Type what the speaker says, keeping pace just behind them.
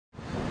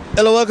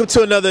Hello, welcome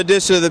to another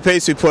edition of the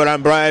Pace Report.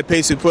 I'm Brian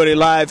Pace reporting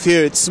live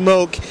here at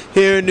Smoke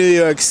here in New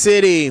York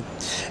City.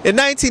 In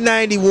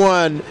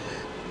 1991,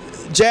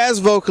 jazz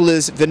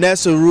vocalist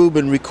Vanessa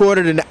Rubin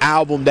recorded an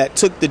album that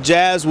took the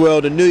jazz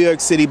world in New York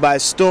City by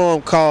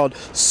storm called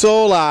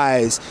Soul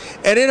Eyes.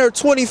 And in her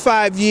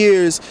 25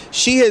 years,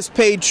 she has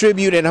paid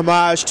tribute and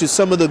homage to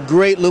some of the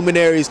great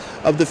luminaries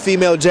of the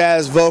female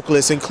jazz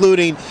vocalists,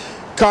 including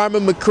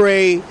Carmen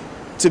McRae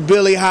to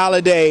Billie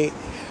Holiday.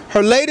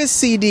 Her latest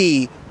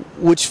CD,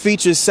 which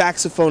features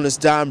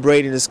saxophonist Don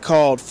Braden, is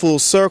called Full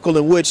Circle,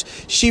 in which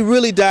she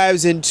really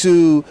dives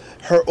into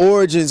her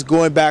origins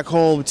going back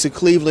home to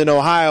Cleveland,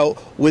 Ohio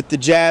with the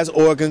Jazz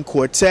Organ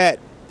Quartet.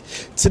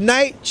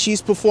 Tonight,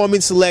 she's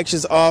performing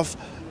selections off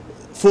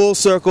Full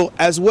Circle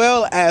as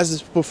well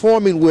as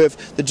performing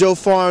with the Joe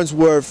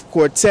Farnsworth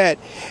Quartet.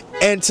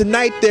 And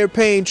tonight they're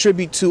paying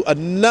tribute to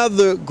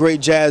another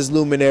great jazz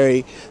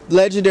luminary,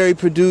 legendary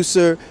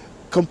producer,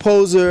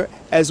 composer,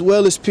 as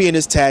well as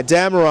pianist Tadd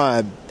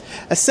Dameron.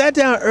 I sat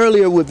down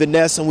earlier with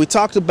Vanessa and we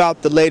talked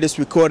about the latest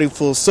recording,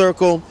 Full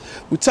Circle.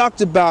 We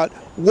talked about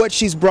what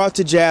she's brought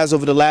to jazz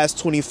over the last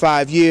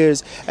 25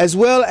 years, as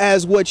well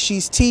as what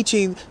she's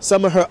teaching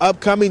some of her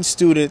upcoming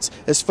students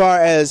as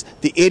far as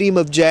the idiom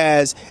of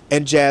jazz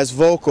and jazz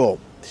vocal.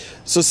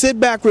 So sit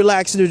back,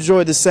 relax, and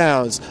enjoy the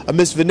sounds of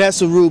Miss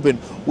Vanessa Rubin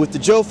with the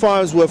Joe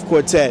Farnsworth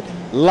Quartet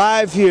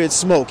live here at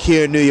Smoke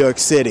here in New York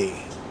City.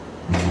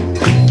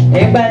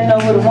 Everybody know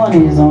what the one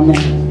is on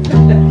there.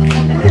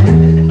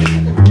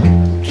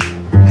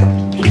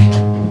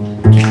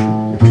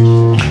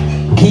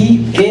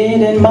 Keep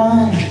it in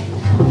mind,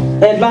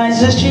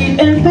 advice is cheap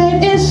and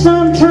fate is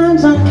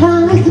sometimes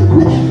unkind.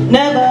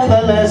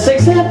 Nevertheless,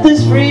 accept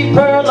this free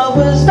pearl of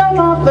wisdom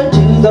offered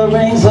to the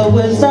rings of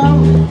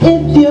wisdom.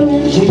 If you're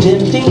into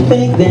tempting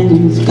fate, then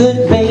use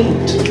good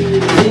bait.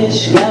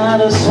 Fish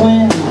gotta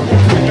swim,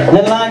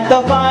 and like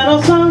the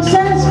final song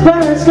says,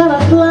 birds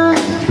gotta fly.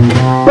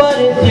 But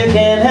if you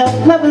can't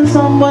help loving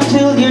someone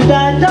till you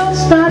die, don't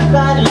start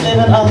by living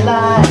a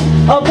lie.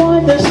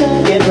 Avoid the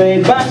second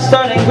rate by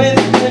starting with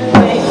good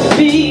faith.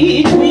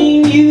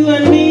 Between you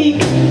and me,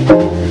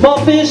 more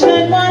fish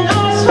than one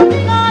are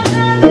swimming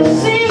under the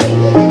sea.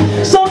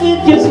 So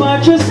if you're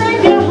smart, you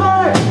save your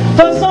heart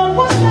for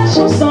someone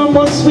special,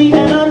 someone sweet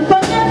and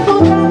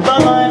unforgettable. Drop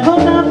the line,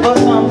 hold out for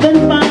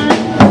something fine.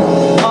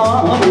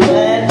 I'm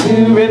glad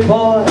to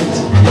report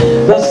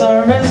the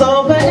sermon's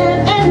over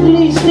and at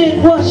least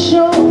it was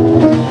short.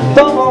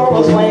 The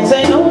morals plain,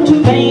 say no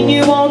to pain,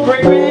 you won't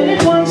regret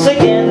it. Once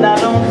again, now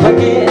don't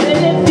forget it.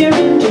 If you're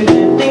into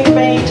tempting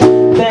fate,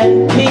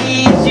 then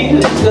please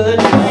use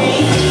good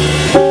faith.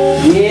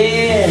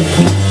 Yeah.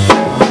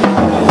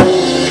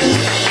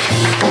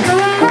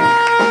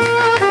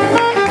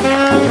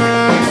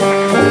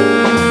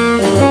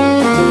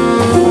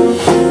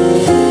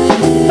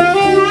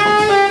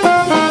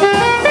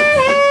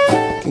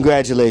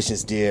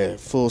 Congratulations, dear.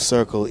 Full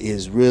Circle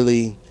is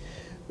really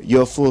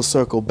your full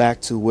circle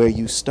back to where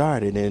you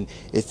started, and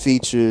it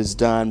features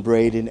Don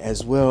Braden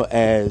as well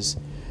as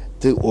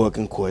the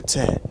organ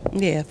quartet.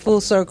 Yeah, Full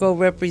Circle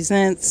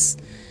represents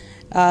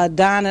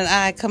Don and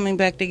I coming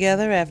back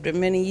together after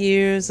many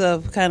years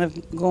of kind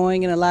of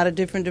going in a lot of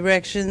different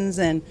directions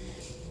and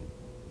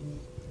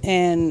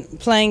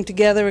playing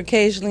together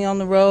occasionally on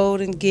the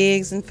road and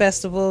gigs and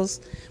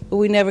festivals, but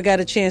we never got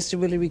a chance to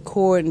really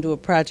record and do a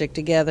project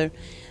together.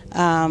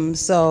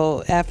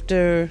 So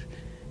after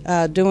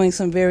doing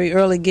some very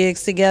early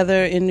gigs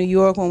together in New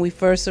York when we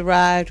first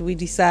arrived, we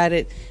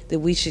decided that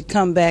we should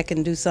come back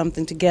and do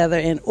something together.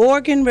 And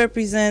organ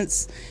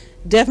represents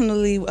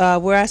definitely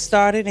where I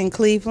started in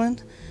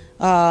Cleveland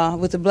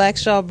with the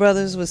Blackshaw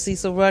Brothers with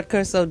Cecil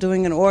Rutker. So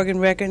doing an organ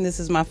record, and this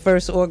is my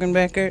first organ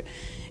record,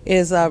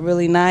 is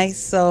really nice.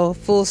 So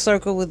Full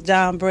Circle with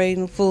Don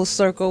Braden, Full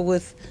Circle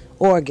with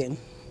organ.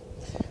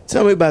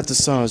 Tell me about the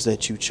songs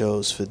that you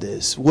chose for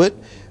this. What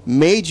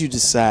made you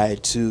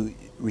decide to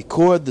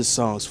record the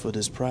songs for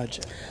this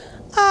project?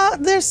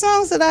 There's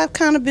songs that I've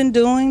kind of been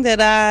doing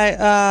that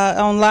I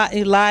on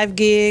live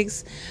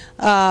gigs.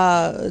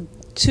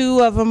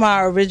 Two of them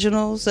are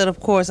originals that, of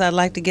course, I'd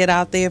like to get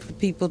out there for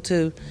people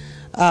to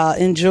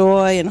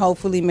enjoy, and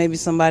hopefully maybe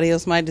somebody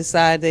else might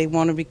decide they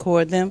want to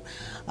record them.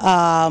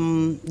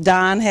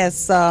 Don has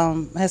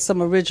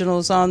some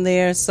originals on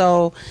there,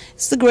 so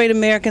it's the Great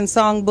American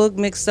Songbook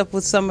mixed up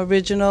with some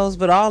originals,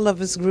 but all of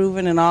it's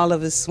grooving and all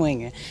of it's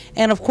swinging.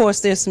 And of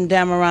course there's some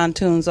Dameron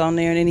tunes on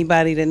there, and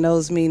anybody that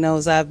knows me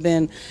knows I've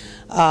been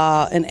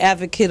an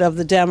advocate of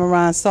the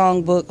Dameron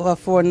Songbook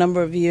for a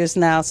number of years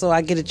now, so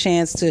I get a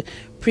chance to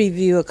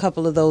preview a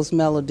couple of those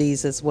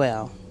melodies as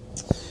well.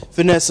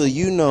 Vanessa,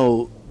 you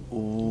know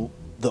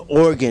the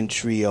organ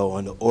trio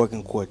and the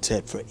organ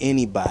quartet for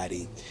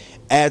anybody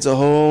adds a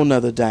whole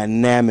nother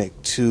dynamic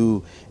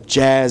to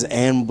jazz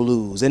and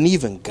blues and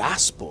even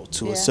gospel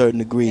to a certain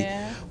degree.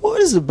 Yeah.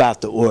 What is it about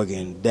the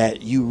organ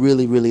that you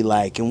really, really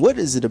like, and what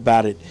is it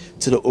about it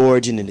to the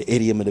origin and the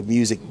idiom of the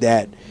music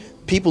that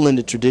people in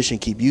the tradition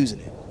keep using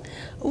it?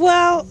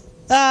 Well,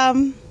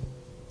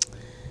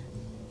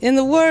 In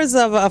the words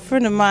of a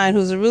friend of mine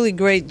who's a really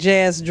great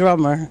jazz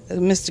drummer,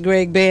 Mr.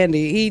 Greg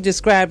Bandy, he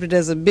described it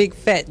as a big,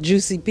 fat,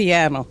 juicy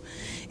piano.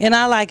 And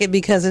I like it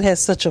because it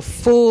has such a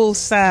full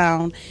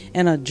sound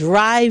and a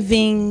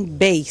driving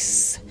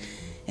bass.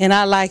 And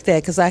I like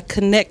that because I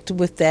connect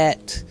with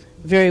that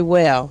very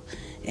well.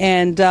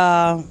 And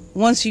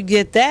once you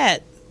get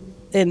that,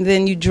 and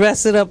then you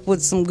dress it up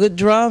with some good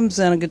drums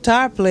and a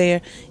guitar player,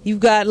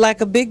 you've got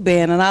like a big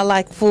band, and I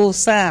like full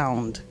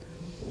sound.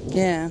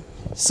 Yeah.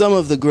 Some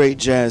of the great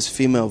jazz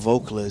female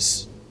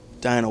vocalists,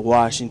 Dinah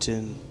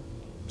Washington,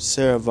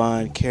 Sarah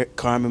Vaughan,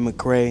 Carmen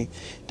McRae,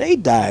 they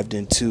dived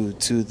into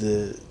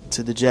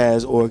the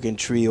jazz organ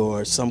trio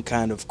or some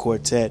kind of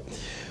quartet.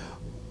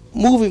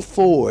 Moving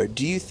forward,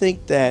 do you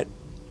think that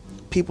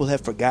people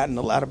have forgotten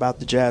a lot about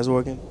the jazz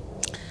organ?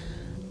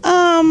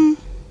 I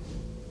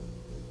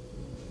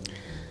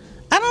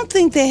don't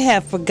think they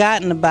have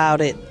forgotten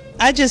about it.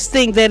 I just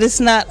think that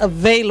it's not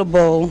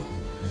available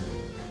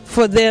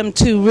for them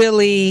to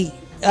really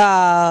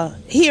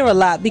hear a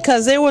lot,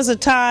 because there was a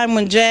time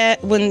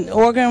when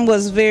organ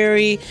was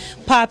very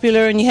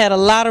popular and you had a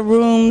lot of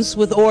rooms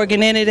with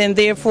organ in it, and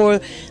therefore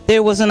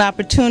there was an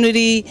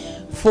opportunity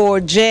for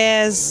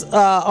jazz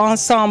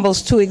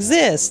ensembles to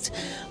exist.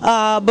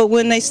 But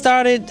when they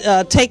started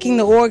taking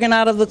the organ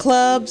out of the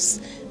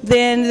clubs,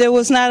 then there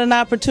was not an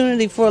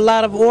opportunity for a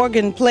lot of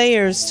organ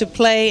players to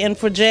play and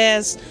for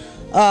jazz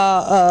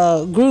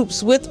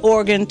groups with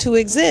organ to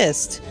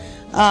exist.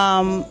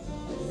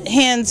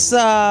 Hence,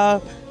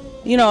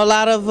 you know, a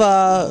lot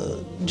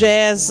of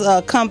jazz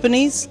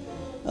companies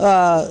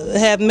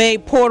have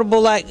made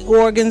portable like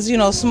organs, you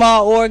know,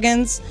 small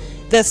organs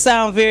that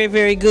sound very,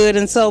 very good.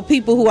 And so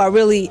people who are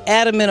really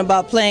adamant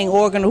about playing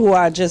organ, who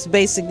are just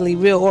basically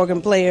real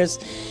organ players,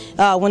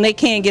 when they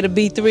can't get a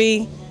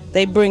B3,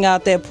 they bring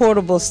out their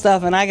portable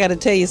stuff. And I got to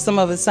tell you, some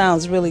of it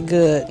sounds really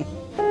good.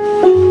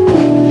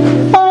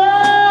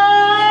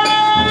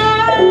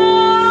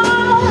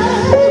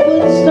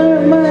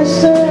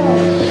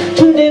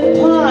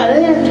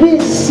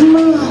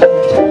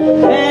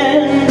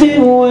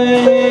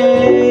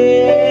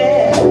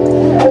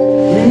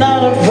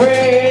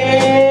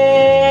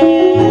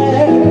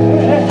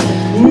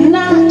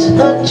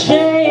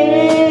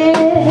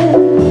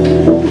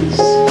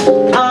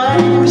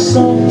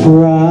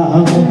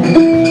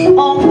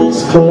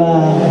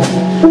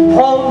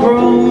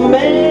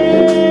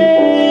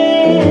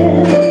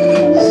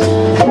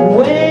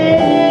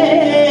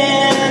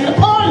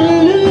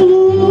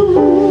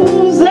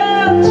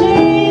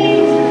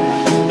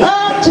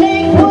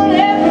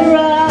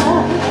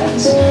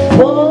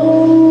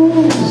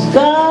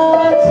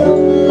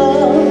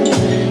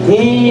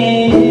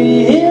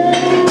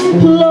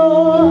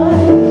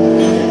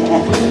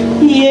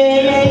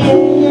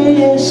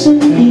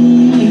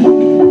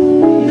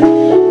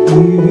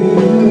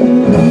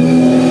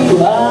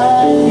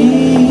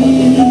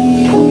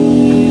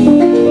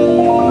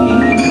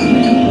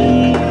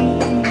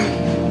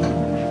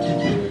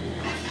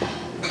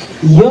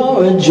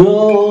 You're a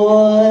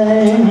joy.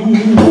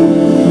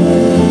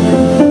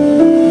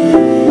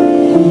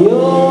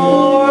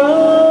 You're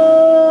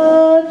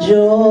a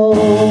joy.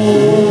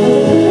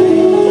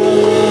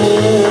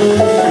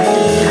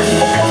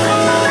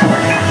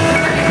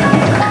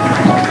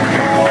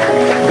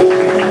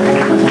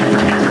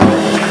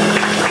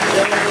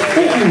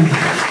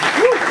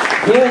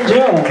 You're a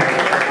joy.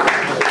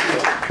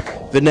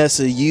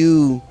 Vanessa,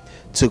 you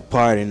took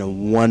part in a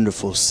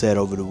wonderful set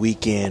over the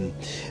weekend,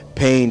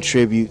 paying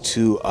tribute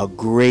to a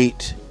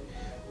great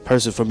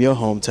person from your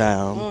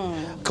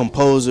hometown,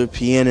 composer,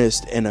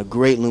 pianist, and a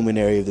great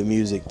luminary of the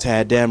music,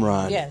 Tadd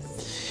Dameron.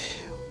 Yes.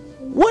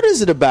 What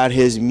is it about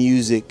his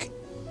music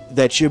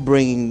that you're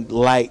bringing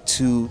light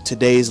to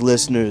today's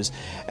listeners,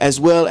 as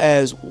well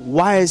as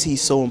why is he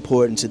so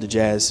important to the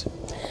jazz?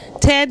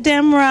 Tadd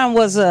Dameron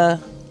was a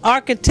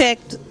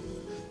architect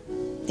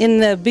in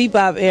the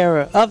bebop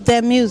era of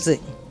that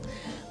music.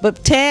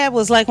 But Tadd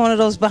was like one of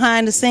those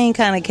behind-the-scene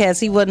kind of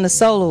cats. He wasn't a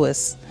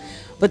soloist.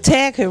 But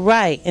Tadd could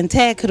write, and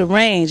Tadd could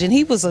arrange, and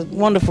he was a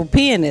wonderful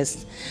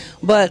pianist.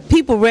 But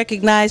people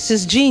recognized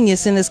his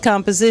genius in his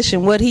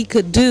composition, what he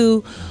could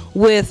do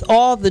with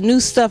all the new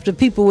stuff that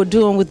people were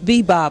doing with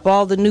bebop,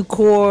 all the new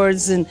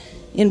chords and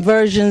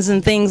inversions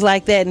and things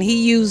like that. And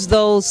he used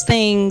those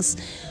things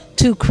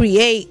to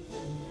create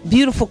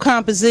beautiful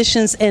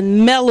compositions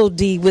and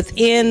melody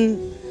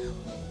within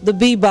the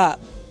bebop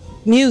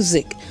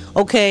music.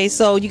 Okay,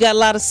 so you got a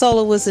lot of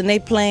soloists and they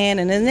playing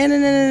and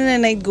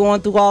then they going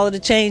through all of the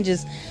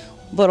changes.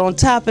 But on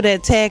top of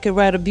that, Tadd could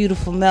write a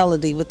beautiful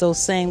melody with those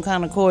same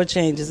kind of chord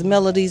changes,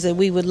 melodies that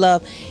we would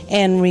love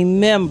and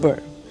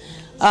remember.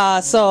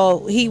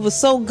 So he was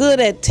so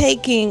good at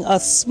taking a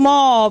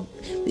small,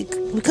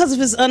 because of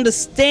his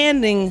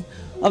understanding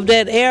of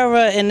that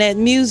era and that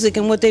music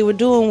and what they were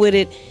doing with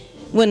it.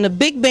 When the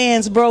big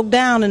bands broke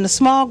down and the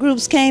small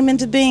groups came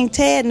into being,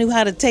 Tadd knew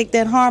how to take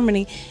that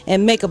harmony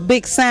and make a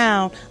big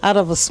sound out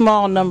of a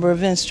small number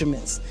of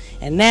instruments.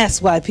 And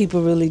that's why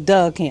people really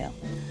dug him,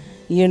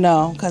 you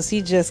know, because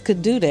he just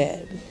could do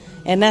that.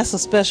 And that's a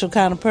special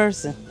kind of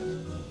person.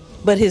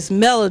 but his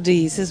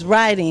melodies, his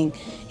writing,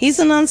 he's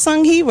an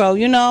unsung hero,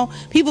 you know.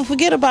 People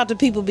forget about the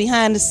people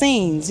behind the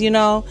scenes, you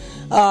know.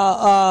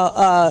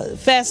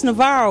 Fats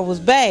Navarro was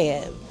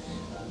bad,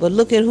 but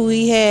look at who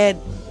he had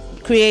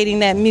creating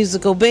that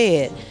musical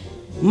bed.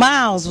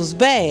 Miles was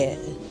bad,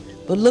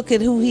 but look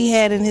at who he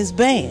had in his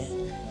band.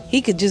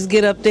 He could just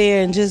get up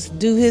there and just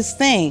do his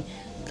thing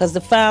because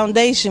the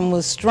foundation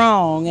was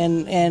strong,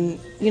 and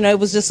you know, it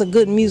was just a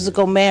good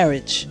musical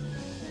marriage.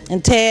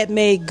 And Tad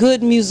made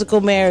good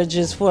musical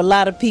marriages for a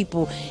lot of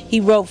people. He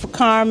wrote for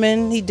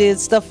Carmen. He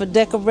did stuff for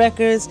Decca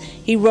Records.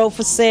 He wrote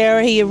for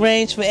Sarah. He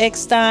arranged for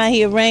Eckstein.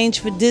 He arranged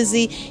for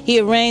Dizzy. He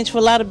arranged for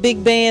a lot of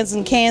big bands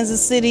in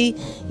Kansas City.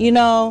 You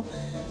know,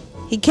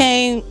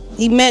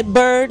 he met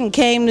Bird and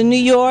came to New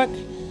York.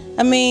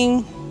 I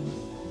mean,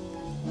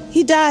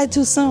 he died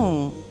too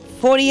soon,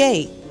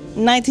 48,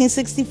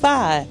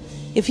 1965.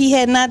 If he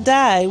had not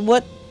died,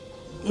 what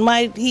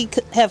might he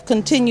have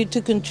continued to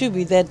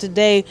contribute that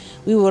today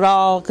we would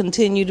all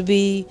continue to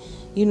be,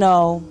 you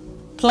know,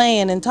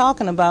 playing and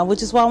talking about,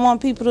 which is why I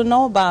want people to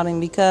know about him,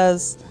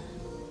 because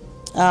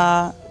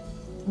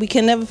we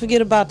can never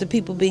forget about the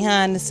people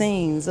behind the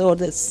scenes, or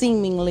that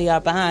seemingly are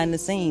behind the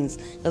scenes,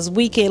 because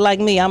we can't, like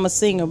me, I'm a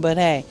singer, but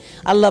hey,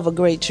 I love a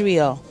great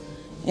trio,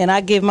 and I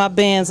give my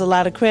bands a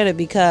lot of credit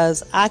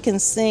because I can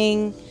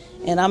sing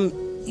and I'm,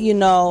 you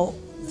know,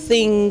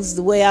 things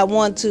the way I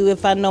want to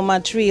if I know my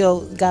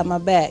trio got my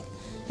back,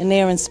 and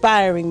they're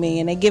inspiring me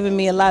and they're giving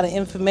me a lot of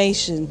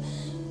information,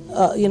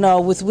 you know,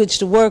 with which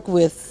to work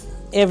with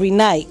every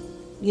night,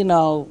 you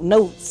know,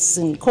 notes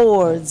and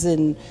chords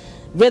and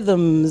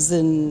rhythms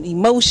and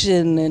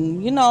emotion,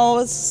 and you know,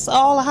 it's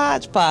all a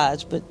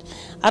hodgepodge, but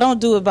I don't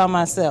do it by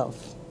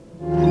myself.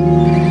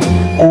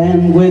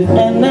 And with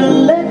an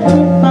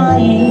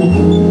electrifying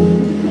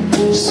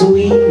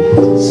sweet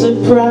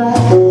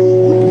surprise,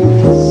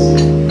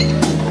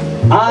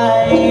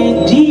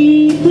 I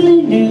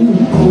deeply knew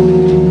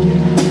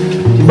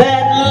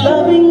that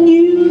loving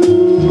you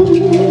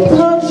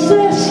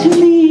possessed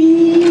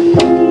me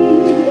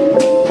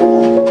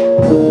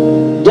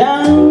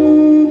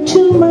down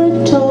to my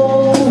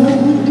toes,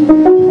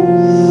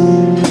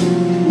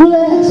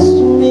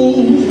 blessed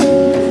me,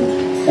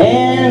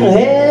 and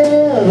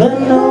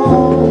heaven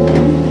knows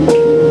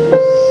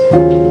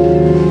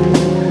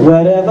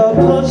whatever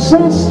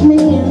possessed me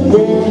in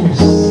this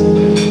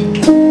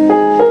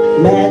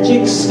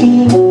magic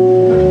scheme,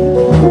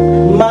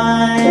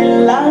 my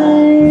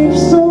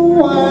life's a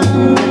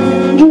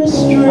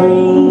wondrous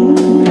dream.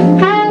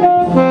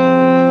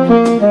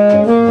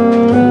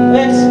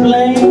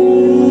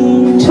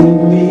 Explain to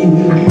me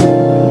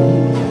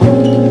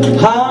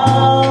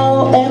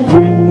how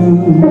every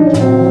mood,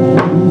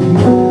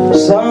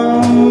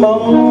 some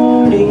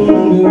morning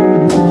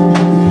moon,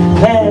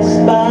 passed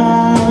by,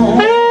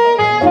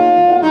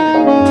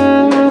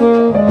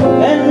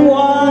 and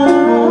why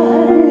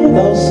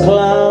those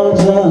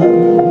clouds of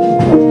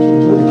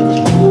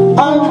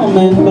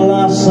almond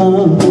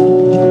blossoms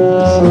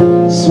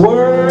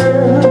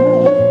swirl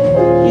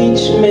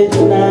each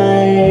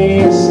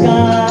midnight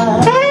sky.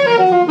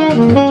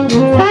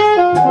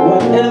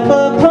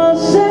 Whatever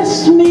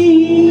possessed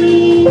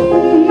me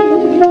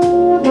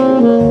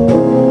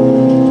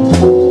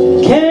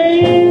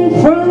came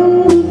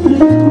from the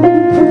blue.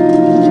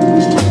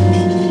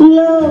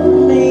 Love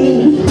me,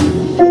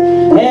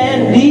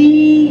 and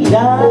need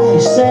I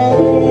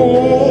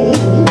say,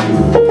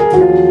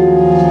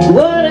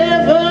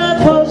 whatever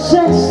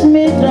possessed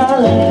me,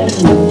 darling,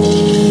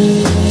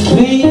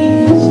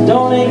 please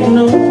don't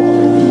ignore,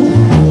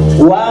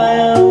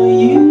 while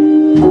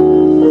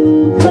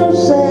you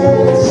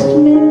possessed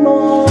me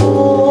more.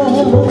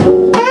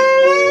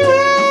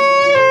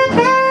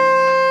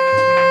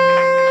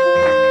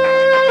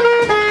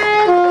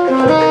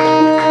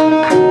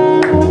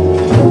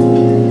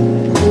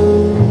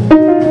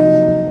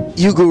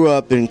 You grew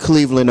up in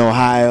Cleveland,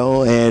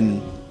 Ohio,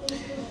 and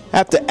I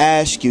have to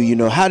ask you, you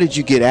know, how did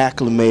you get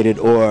acclimated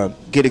or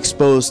get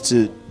exposed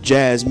to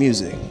jazz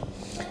music?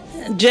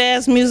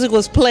 Jazz music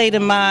was played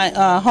in my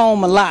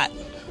home a lot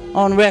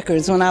on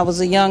records when I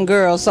was a young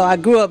girl, so I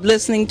grew up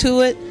listening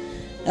to it.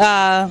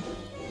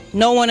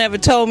 No one ever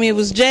told me it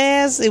was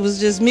jazz, it was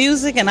just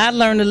music, and I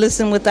learned to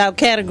listen without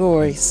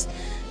categories.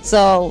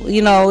 So,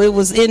 you know, it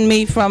was in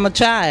me from a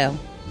child.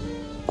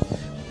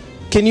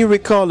 Can you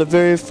recall the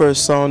very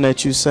first song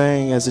that you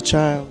sang as a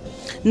child?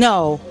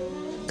 No,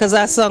 because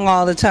I sung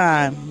all the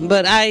time.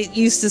 But I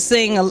used to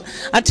sing, I'll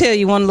tell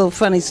you one little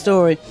funny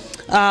story.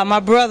 My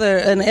brother,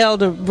 an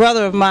elder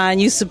brother of mine,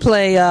 used to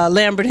play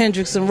Lambert,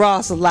 Hendricks, and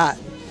Ross a lot.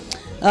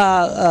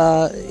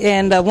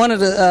 And one of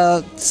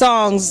the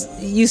songs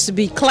used to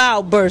be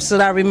Cloudburst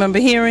that I remember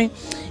hearing.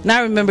 And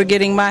I remember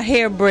getting my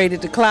hair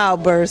braided to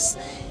Cloudburst.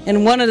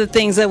 And one of the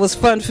things that was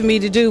fun for me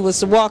to do was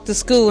to walk to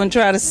school and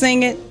try to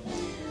sing it.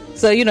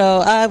 So, you know,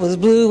 I was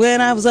blue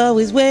and I was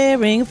always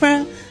wearing a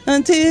frown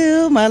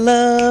until my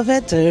love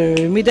had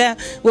turned me down.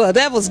 Well,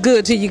 that was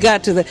good till you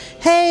got to the,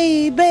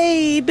 hey,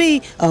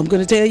 baby, I'm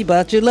going to tell you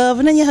about your love,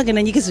 and then you're hugging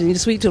and you kissing, you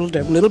sweet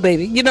little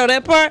baby. You know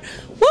that part?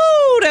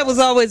 Woo, that was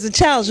always a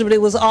challenge, but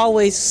it was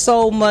always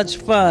so much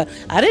fun.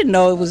 I didn't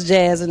know it was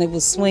jazz and it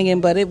was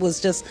swinging, but it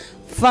was just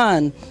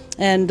fun.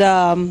 And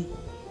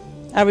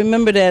I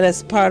remember that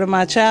as part of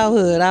my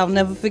childhood. I'll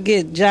never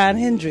forget John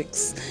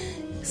Hendricks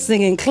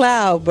singing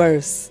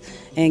Cloudburst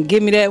and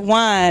Give Me That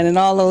Wine and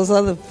all those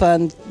other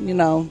fun, you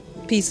know,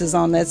 pieces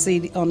on that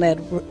CD, on that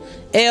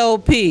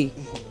LP.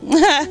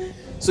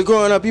 So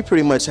growing up, you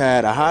pretty much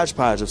had a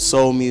hodgepodge of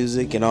soul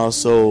music and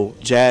also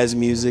jazz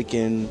music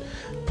and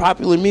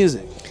popular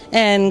music.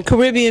 And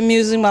Caribbean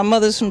music. My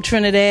mother's from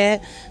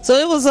Trinidad. So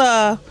it was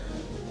a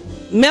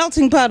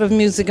melting pot of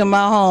music in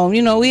my home.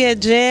 You know, we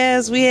had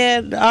jazz, we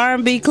had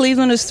R&B.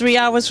 Cleveland is 3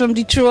 hours from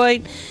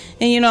Detroit.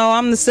 And, you know,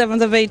 I'm the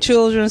 7th of 8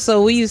 children,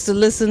 so we used to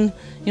listen.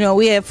 You know,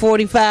 we had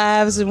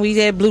 45s and we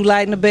had Blue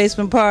Light in the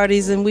Basement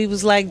parties, and we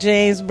was like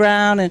James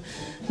Brown and,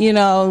 you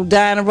know,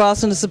 Diana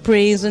Ross and the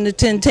Supremes and the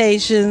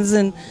Temptations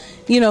and,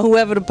 you know,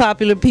 whoever the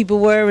popular people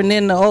were. And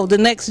then the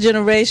next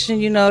generation,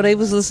 you know, they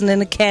was listening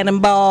to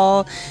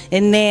Cannonball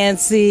and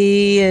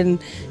Nancy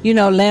and, you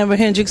know, Lambert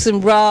Hendricks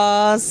and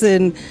Ross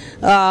and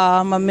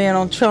my man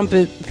on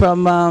trumpet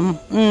from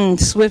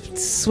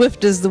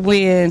Swift as the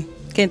Wind.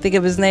 Can't think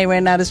of his name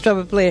right now, this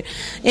trumpet player.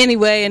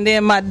 Anyway, and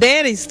then my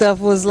daddy's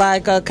stuff was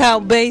like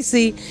Count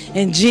Basie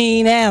and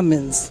Gene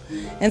Ammons.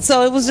 And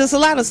so it was just a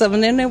lot of stuff.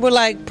 And then there were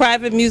like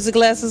private music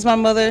lessons. My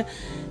mother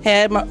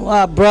had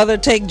my brother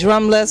take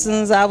drum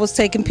lessons. I was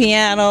taking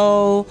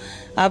piano.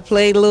 I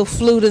played a little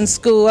flute in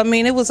school. I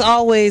mean, it was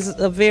always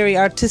a very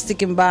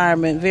artistic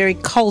environment, very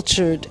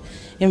cultured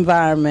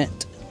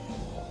environment.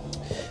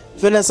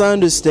 Vanessa, I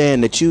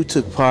understand that you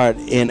took part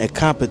in a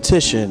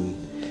competition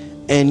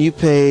and you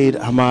paid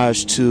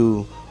homage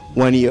to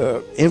one of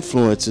your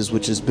influences,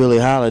 which is Billie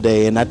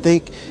Holiday. And I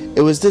think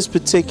it was this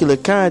particular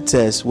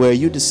contest where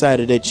you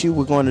decided that you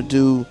were going to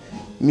do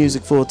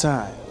music full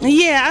time.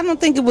 Yeah, I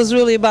don't think it was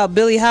really about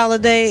Billie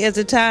Holiday at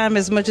the time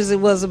as much as it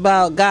was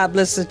about God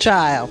Bless the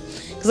Child.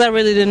 Because I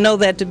really didn't know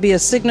that to be a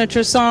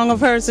signature song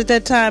of hers at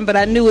that time, but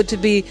I knew it to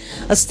be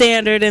a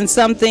standard and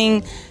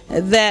something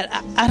that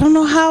I don't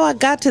know how I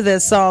got to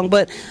that song,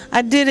 but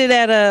I did it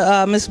at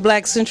a Miss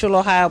Black Central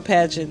Ohio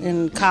pageant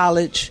in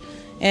college,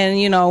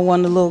 and you know,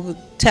 won a little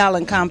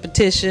talent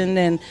competition,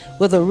 and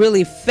with a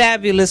really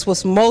fabulous,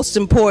 what's most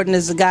important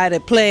is the guy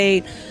that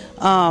played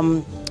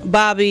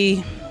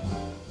Bobby,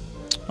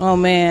 oh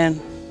man,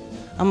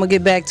 I'm gonna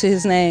get back to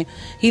his name.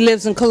 He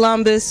lives in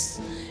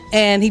Columbus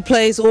and he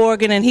plays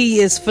organ and he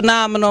is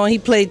phenomenal. He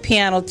played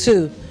piano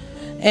too,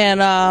 and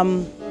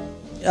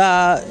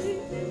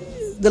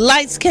the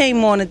lights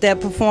came on at that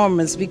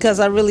performance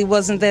because I really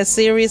wasn't that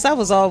serious. I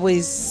was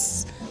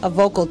always a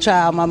vocal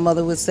child, my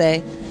mother would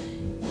say.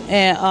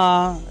 And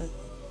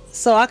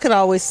so I could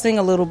always sing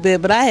a little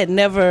bit, but I had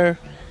never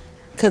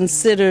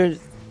considered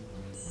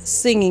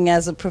singing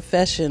as a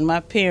profession.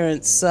 My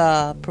parents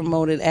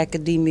promoted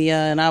academia,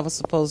 and I was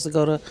supposed to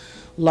go to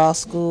law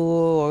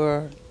school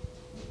or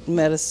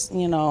medicine,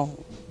 you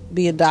know,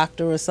 be a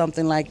doctor or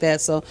something like that.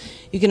 So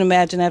you can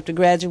imagine after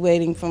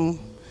graduating from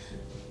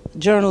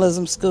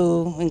journalism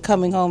school and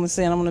coming home and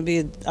saying I want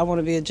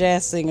to be a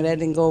jazz singer, that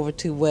didn't go over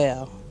too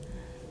well.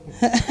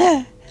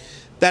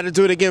 That'll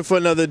do it again for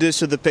another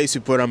edition of the Pace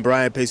Report. I'm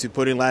Brian Pace,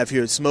 reporting live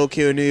here at Smoke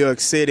here in New York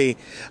City.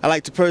 I'd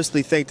like to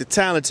personally thank the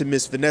talented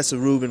Miss Vanessa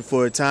Rubin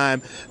for her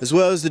time, as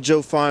well as the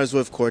Joe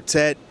Farnsworth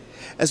Quartet,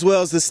 as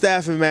well as the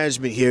staff and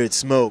management here at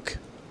Smoke.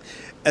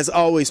 As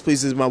always,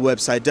 please visit my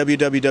website,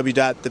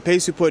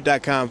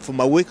 www.thepacereport.com, for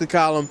my weekly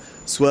column,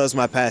 as well as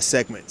my past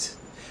segments.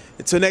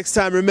 Until next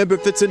time, remember,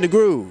 if it's in the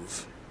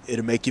groove,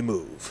 it'll make you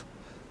move.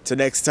 Till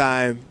next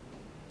time,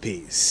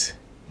 peace.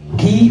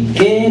 Keep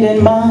it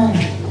in mind,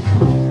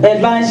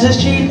 advice is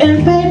cheap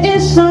and fate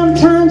is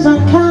sometimes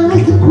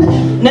unkind.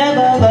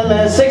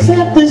 Nevertheless,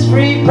 accept this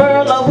free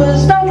pearl of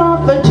wisdom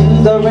offered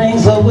to the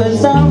rings of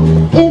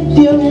wisdom. If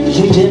you're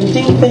into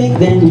tempting fate,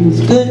 then use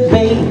good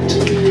bait.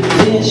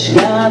 Fish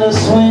gotta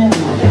swim,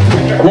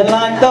 and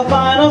like the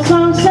final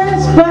song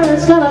says,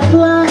 birds gotta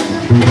fly.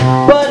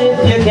 But if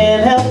you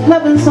can't help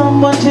loving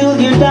someone till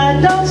you die,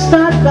 don't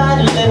start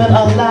by living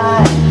a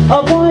lie.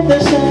 Avoid the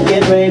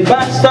second rate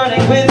by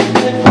starting with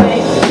good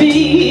faith.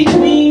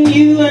 Between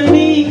you and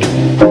me,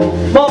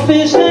 more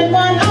fish than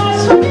one are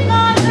swimming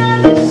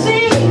under the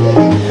sea.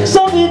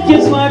 So if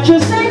you're smart, you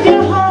save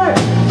your heart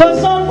for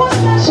someone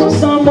special,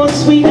 someone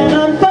sweet and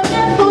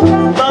unforgettable.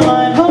 Drop the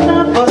line, hold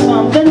out for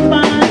something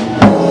fine.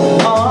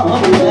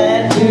 I'm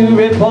glad to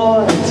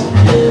report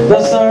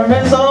the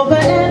sermon's over,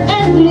 and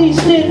at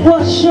least it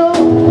was short.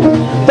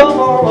 The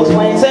morals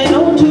plain, say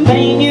no to pain.